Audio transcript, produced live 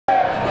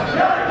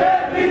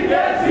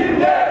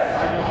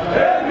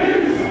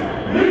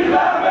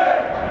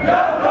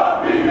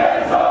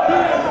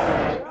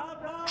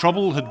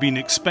Trouble had been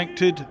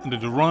expected and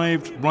it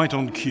arrived right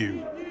on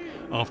cue.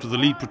 After the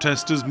lead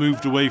protesters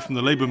moved away from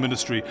the Labour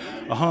Ministry,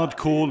 a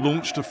hardcore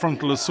launched a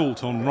frontal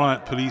assault on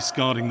riot police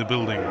guarding the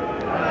building.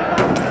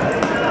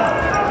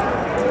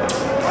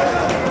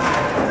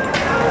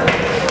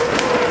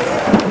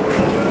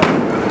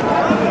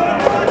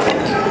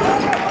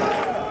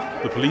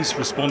 The police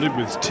responded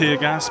with tear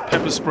gas,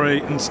 pepper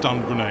spray and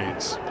stun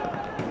grenades.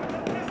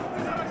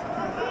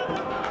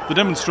 The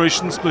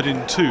demonstration split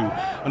in two,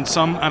 and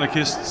some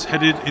anarchists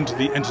headed into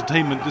the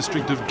entertainment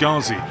district of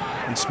Gazi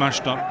and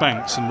smashed up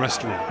banks and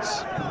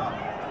restaurants.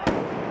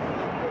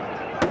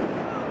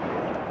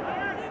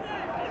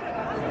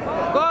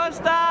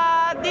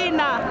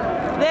 Constantina,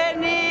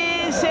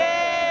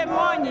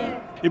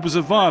 it was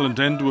a violent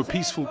end to a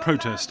peaceful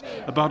protest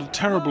about a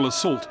terrible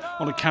assault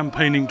on a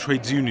campaigning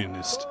trades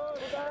unionist.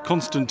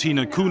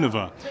 Constantina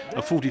Kouneva,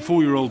 a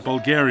 44-year-old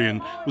Bulgarian,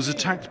 was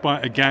attacked by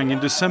a gang in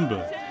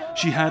December.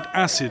 She had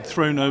acid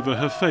thrown over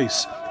her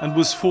face and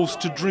was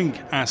forced to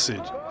drink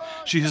acid.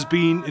 She has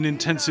been in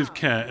intensive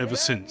care ever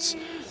since,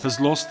 has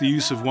lost the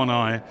use of one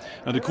eye,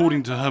 and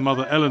according to her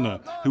mother Elena,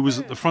 who was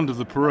at the front of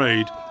the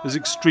parade, is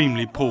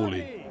extremely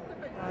poorly.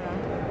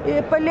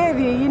 She's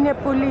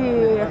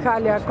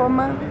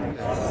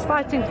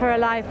fighting for her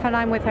life and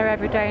I'm with her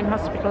every day in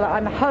hospital.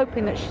 I'm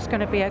hoping that she's going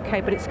to be okay,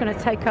 but it's going to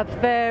take a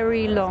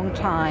very long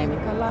time.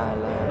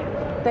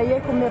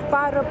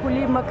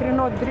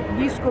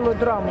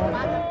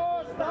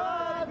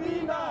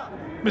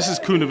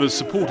 Mrs. Kouneva's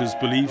supporters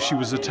believe she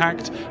was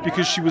attacked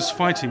because she was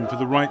fighting for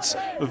the rights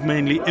of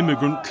mainly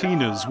immigrant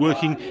cleaners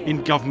working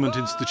in government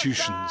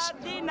institutions.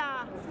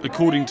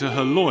 According to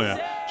her lawyer,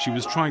 she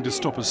was trying to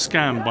stop a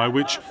scam by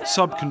which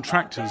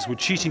subcontractors were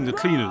cheating the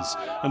cleaners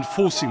and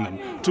forcing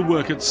them to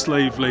work at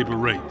slave labour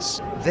rates.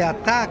 The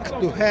attack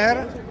to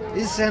her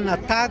is an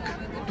attack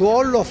to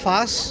all of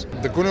us.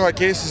 The Kouneva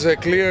case is a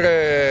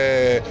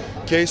clear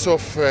case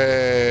of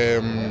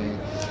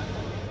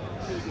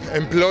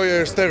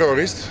employers'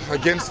 terrorists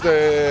against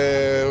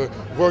the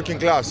working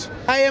class.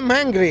 I am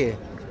angry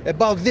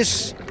about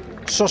this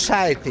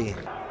society.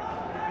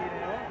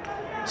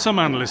 Some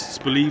analysts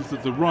believe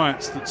that the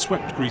riots that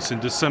swept Greece in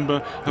December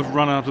have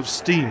run out of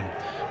steam,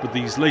 but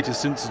these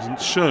latest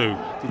incidents show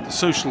that the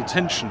social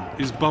tension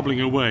is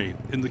bubbling away,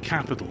 in the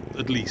capital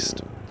at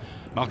least.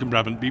 Malcolm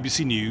Brabant,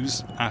 BBC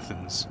News,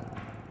 Athens.